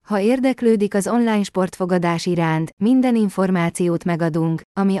Ha érdeklődik az online sportfogadás iránt, minden információt megadunk,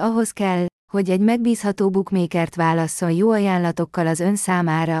 ami ahhoz kell, hogy egy megbízható bookmakert válasszon jó ajánlatokkal az ön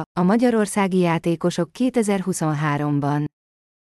számára, a magyarországi játékosok 2023-ban.